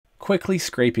quickly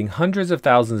scraping hundreds of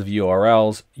thousands of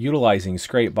URLs utilizing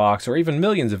ScrapeBox, or even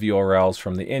millions of URLs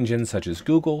from the engines such as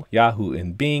Google, Yahoo,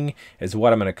 and Bing is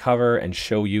what I'm going to cover and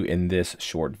show you in this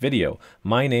short video.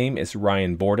 My name is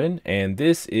Ryan Borden and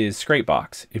this is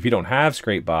ScrapeBox. If you don't have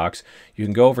ScrapeBox, you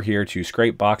can go over here to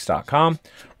ScrapeBox.com,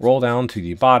 roll down to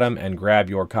the bottom and grab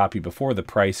your copy before the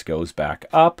price goes back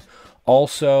up.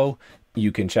 Also,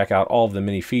 you can check out all of the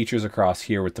many features across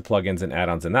here with the plugins and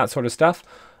add-ons and that sort of stuff.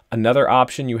 Another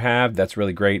option you have that's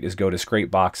really great is go to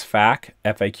ScrapeBox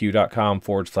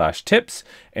FAQ.com/tips.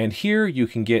 And here you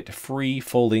can get free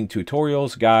full-length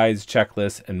tutorials, guides,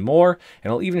 checklists, and more.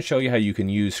 And I'll even show you how you can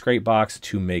use ScrapeBox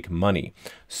to make money.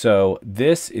 So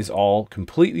this is all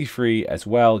completely free as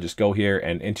well. Just go here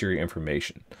and enter your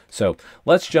information. So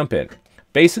let's jump in.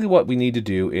 Basically what we need to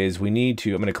do is I'm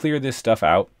going to clear this stuff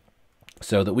out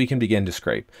so that we can begin to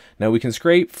scrape. Now we can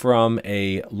scrape from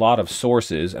a lot of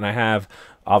sources, and I have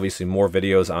obviously more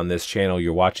videos on this channel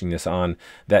you're watching this on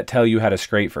that tell you how to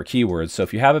scrape for keywords. So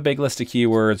if you have a big list of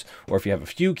keywords, or if you have a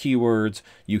few keywords,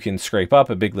 you can scrape up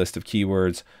a big list of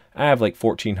keywords. I have like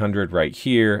 1,400 right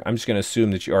here. I'm just going to assume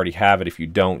that you already have it. If you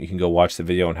don't, you can go watch the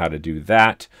video on how to do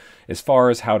that. As far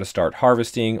as how to start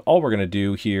harvesting, all we're going to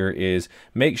do here is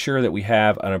make sure that we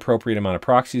have an appropriate amount of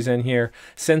proxies in here.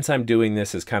 Since I'm doing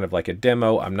this as kind of like a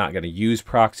demo, I'm not going to use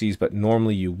proxies, but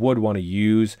normally you would want to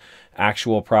use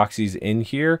actual proxies in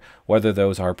here. Whether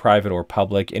those are private or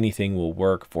public, anything will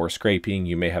work for scraping.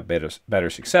 You may have better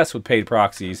success with paid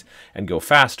proxies and go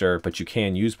faster, but you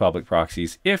can use public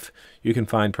proxies if you can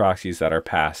find proxies that are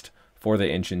passed for the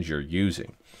engines you're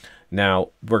using. Now,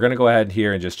 we're going to go ahead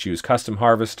here and just choose Custom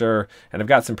Harvester, and I've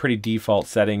got some pretty default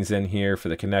settings in here for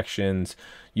the connections.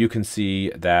 You can see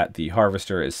that the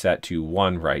harvester is set to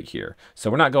 1 right here.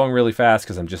 So we're not going really fast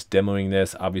because I'm just demoing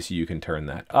this. Obviously, you can turn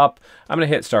that up. I'm going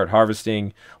to hit Start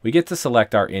Harvesting. We get to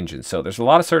select our engine. So there's a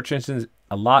lot of search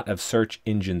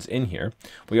engines in here.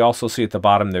 We also see at the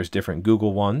bottom there's different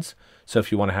Google ones. So if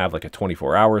you want to have like a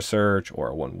 24-hour search or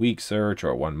a 1-week search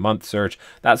or a 1-month search,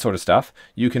 that sort of stuff,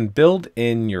 you can build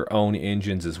in your own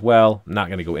engines as well. I'm not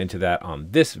going to go into that on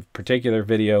this particular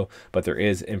video, but there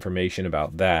is information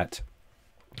about that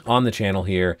on the channel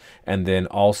here. And then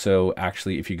also,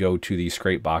 actually, if you go to the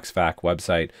ScrapeBox FAQ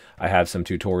website, I have some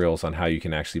tutorials on how you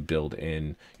can actually build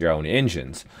in your own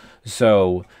engines.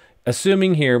 So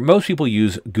assuming here, most people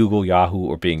use Google, Yahoo,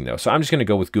 or Bing though. So I'm just going to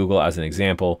go with Google as an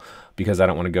example because I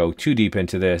don't want to go too deep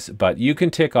into this, but you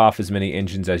can tick off as many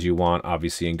engines as you want,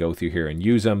 obviously, and go through here and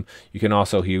use them. You can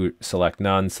also select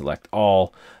none, select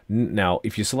all. Now,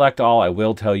 if you select all, I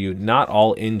will tell you not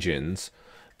all engines.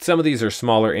 Some of these are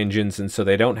smaller engines, and so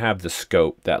they don't have the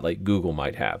scope that like Google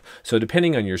might have. So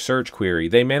depending on your search query,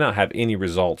 they may not have any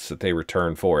results that they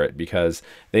return for it because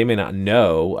they may not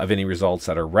know of any results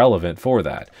that are relevant for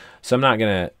that. So I'm not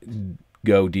going to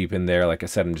go deep in there. Like I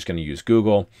said, I'm just going to use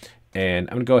Google, and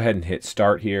I'm going to go ahead and hit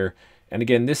Start here. And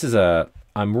again, this is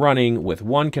I'm running with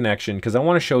 1 connection because I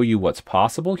want to show you what's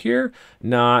possible here,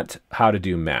 not how to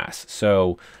do mass.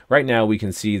 So right now we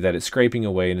can see that it's scraping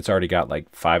away and it's already got like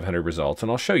 500 results,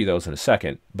 and I'll show you those in a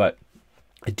second. But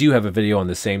I do have a video on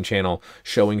the same channel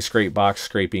showing ScrapeBox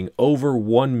scraping over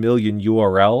 1 million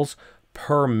URLs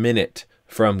per minute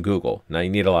from Google. Now you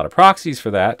need a lot of proxies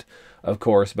for that, of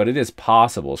course, but it is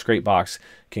possible. ScrapeBox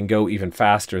can go even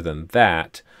faster than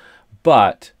that.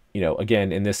 But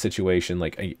again, in this situation,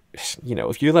 like, if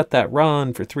you let that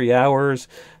run for 3 hours,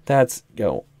 that's,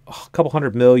 a couple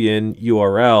 100 million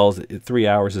URLs. 3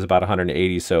 hours is about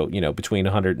 180. So, between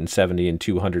 170 and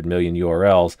 200 million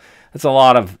URLs, that's a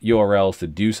lot of URLs to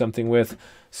do something with.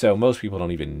 So most people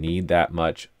don't even need that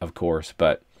much, of course,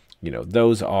 but,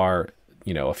 those are,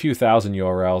 a few thousand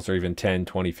URLs, or even 10,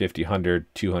 20, 50, 100,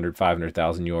 200,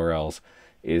 500,000 URLs.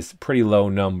 Is pretty low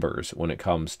numbers when it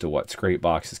comes to what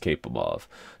ScrapeBox is capable of.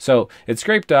 So it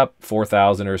scraped up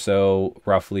 4,000 or so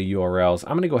roughly URLs.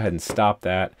 I'm going to go ahead and stop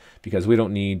that because we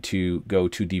don't need to go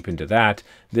too deep into that.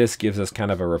 This gives us kind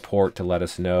of a report to let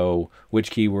us know which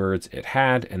keywords it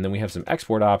had, and then we have some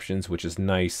export options, which is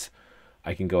nice.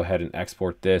 I can go ahead and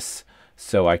export this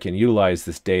so I can utilize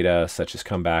this data, such as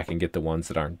come back and get the ones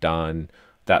that aren't done,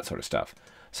 that sort of stuff.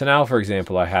 So now, for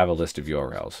example, I have a list of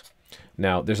URLs.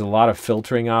 Now, there's a lot of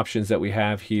filtering options that we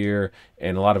have here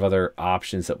and a lot of other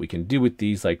options that we can do with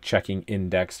these, like checking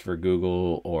indexed for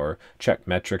Google, or check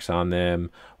metrics on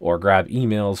them, or grab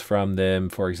emails from them,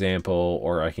 for example,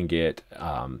 or I can get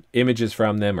images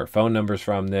from them, or phone numbers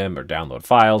from them, or download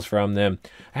files from them.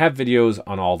 I have videos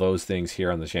on all those things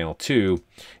here on the channel too.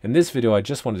 In this video, I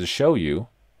just wanted to show you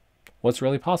what's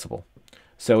really possible.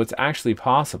 So it's actually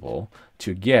possible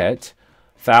to get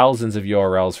thousands of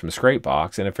URLs from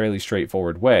ScrapeBox in a fairly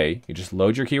straightforward way. You just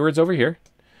load your keywords over here.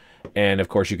 And of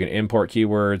course you can import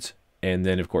keywords, and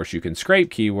then of course you can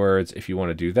scrape keywords if you want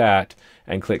to do that,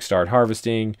 and click Start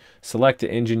Harvesting, select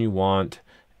the engine you want,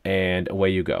 and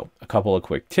away you go. A couple of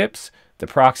quick tips. The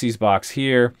proxies box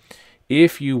here,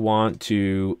 if you want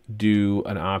to do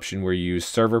an option where you use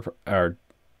server, or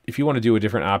if you want to do a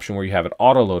different option where you have it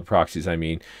auto load proxies,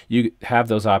 you have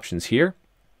those options here.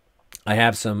 I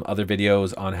have some other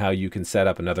videos on how you can set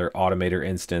up another Automator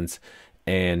instance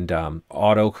and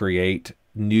auto create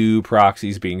new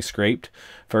proxies being scraped,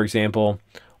 for example,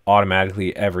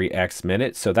 automatically every X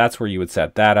minutes. So that's where you would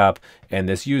set that up. And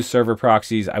this use server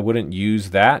proxies, I wouldn't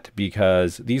use that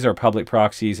because these are public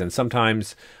proxies, and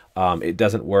sometimes it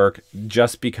doesn't work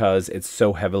just because it's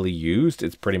so heavily used.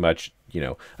 It's pretty much,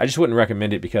 I just wouldn't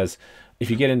recommend it, because if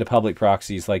you get into public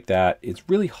proxies like that, it's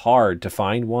really hard to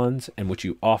find ones. And what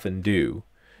you often do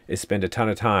is spend a ton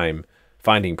of time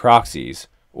finding proxies,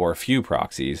 or a few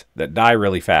proxies that die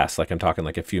really fast, like I'm talking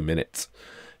like a few minutes,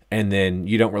 and then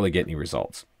you don't really get any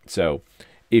results. So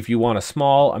if you want a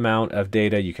small amount of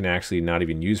data, you can actually not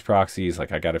even use proxies.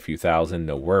 Like I got a few thousand,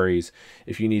 no worries.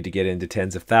 If you need to get into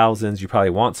tens of thousands, you probably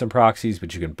want some proxies,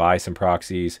 but you can buy some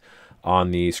proxies.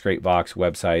 On the ScrapeBox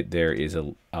website, there is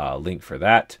a link for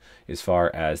that. As far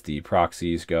as the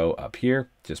proxies go, up here,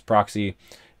 just proxy,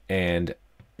 and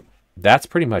that's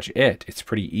pretty much it. It's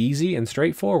pretty easy and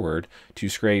straightforward to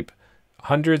scrape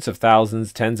hundreds of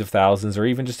thousands, tens of thousands, or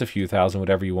even just a few thousand,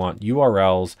 whatever you want,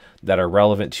 URLs that are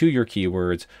relevant to your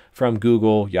keywords from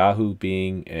Google, Yahoo,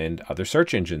 Bing, and other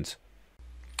search engines.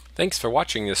 Thanks for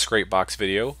watching this ScrapeBox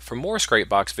video. For more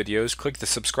ScrapeBox videos, click the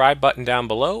subscribe button down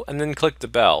below and then click the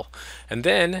bell. And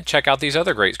then check out these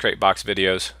other great ScrapeBox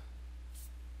videos.